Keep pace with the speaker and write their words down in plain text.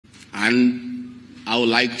And I would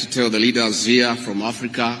like to tell the leaders here from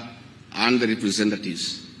Africa and the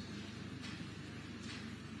representatives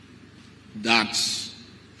that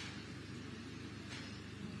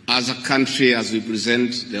as a country, as we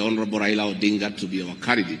present the Honorable Raila Odinga to be our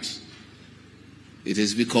candidate, it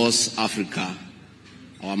is because Africa,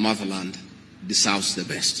 our motherland, deserves the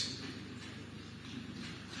best.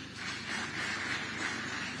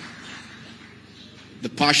 The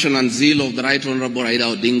passion and zeal of the Right Honorable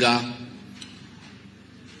Raila Odinga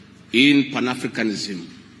in Pan-Africanism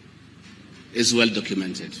is well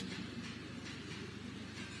documented.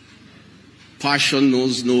 Passion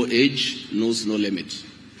knows no age, knows no limit.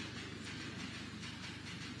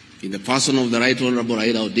 In the person of the Right Honorable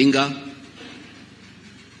Raila Odinga,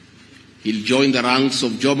 he'll join the ranks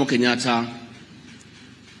of Jomo Kenyatta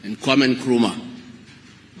and Kwame Nkrumah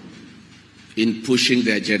in pushing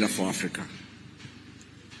the agenda for Africa.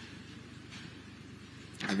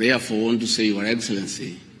 I therefore want to say, Your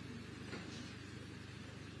Excellency,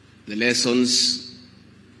 the lessons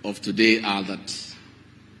of today are that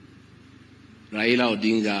Raila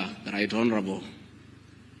Odinga, the Right Honorable,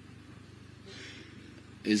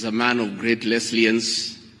 is a man of great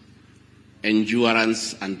resilience,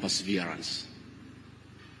 endurance, and perseverance.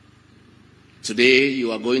 Today,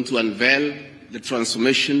 you are going to unveil the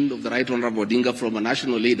transformation of the Right Honorable Odinga from a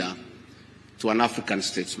national leader to an African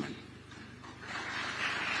statesman.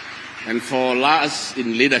 And for us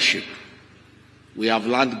in leadership, we have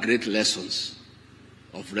learned great lessons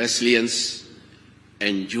of resilience,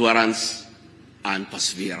 endurance, and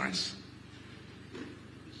perseverance.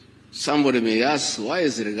 Somebody may ask, why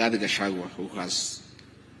is it regarding Gachagua, who has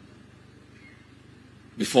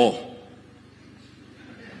before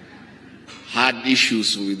had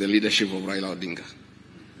issues with the leadership of Raila Odinga?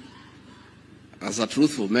 As a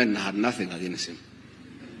truthful man, I had nothing against him.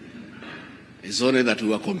 It's only that we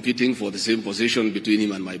were competing for the same position between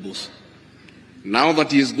him and my boss. Now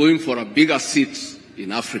that he is going for a bigger seat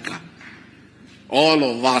in Africa, all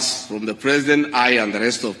of us, from the President, I, and the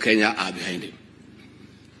rest of Kenya, are behind him.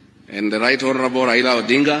 And the Right Honorable Raila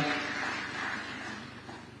Odinga,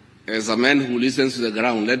 as a man who listens to the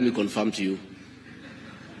ground, let me confirm to you,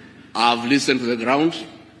 I've listened to the ground,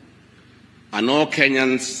 and all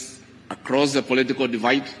Kenyans across the political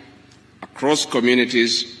divide, across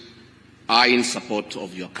communities, are in support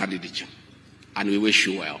of your candidature, and we wish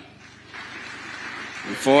you well.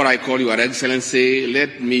 Before I call Your Excellency,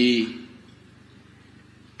 let me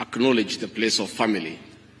acknowledge the place of family,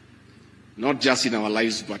 not just in our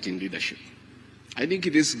lives, but in leadership. I think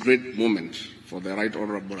it is a great moment for the Right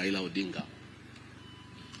Honorable Raila Odinga.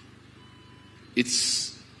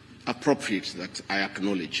 It's appropriate that I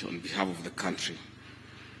acknowledge on behalf of the country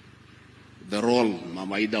the role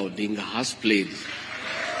Mama Ida Odinga has played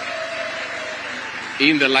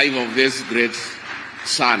in the life of this great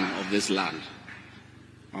son of this land.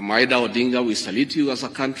 Mama Ida Odinga, we salute you as a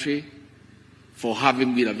country for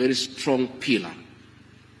having been a very strong pillar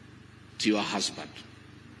to your husband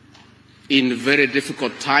in very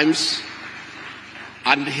difficult times,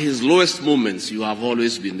 and his lowest moments, you have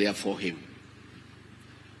always been there for him.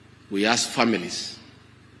 We ask families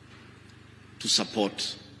to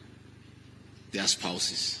support their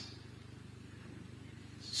spouses.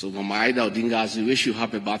 So Mama Ida Odinga, as we wish you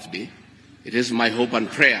happy birthday, it is my hope and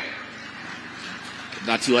prayer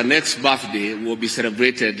that your next birthday will be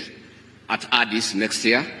celebrated at Addis next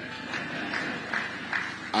year.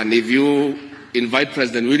 And if you invite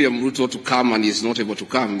President William Ruto to come and he's not able to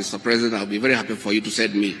come, Mr. President, I'll be very happy for you to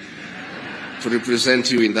send me to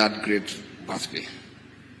represent you in that great birthday.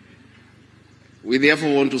 We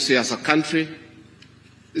therefore want to say, as a country,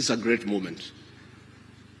 this is a great moment.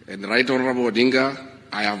 And Right Honorable Odinga,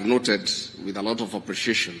 I have noted with a lot of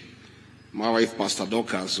appreciation, my wife, Pastor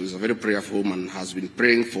Dorcas, who is a very prayerful woman, has been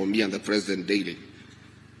praying for me and the President daily.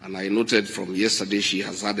 And I noted from yesterday she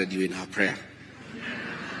has added you in her prayer.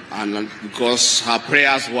 And because her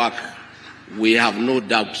prayers work, we have no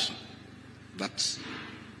doubt that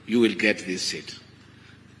you will get this seat.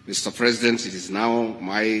 Mr. President, it is now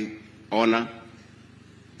my honor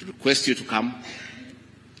to request you to come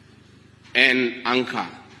and anchor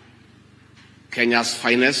Kenya's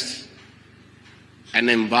finest and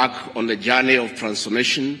embark on the journey of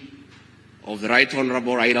transformation of the Right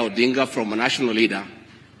Honorable Raila Odinga from a national leader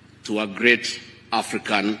to a great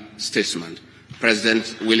African statesman.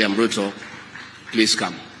 President William Ruto, please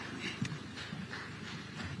come.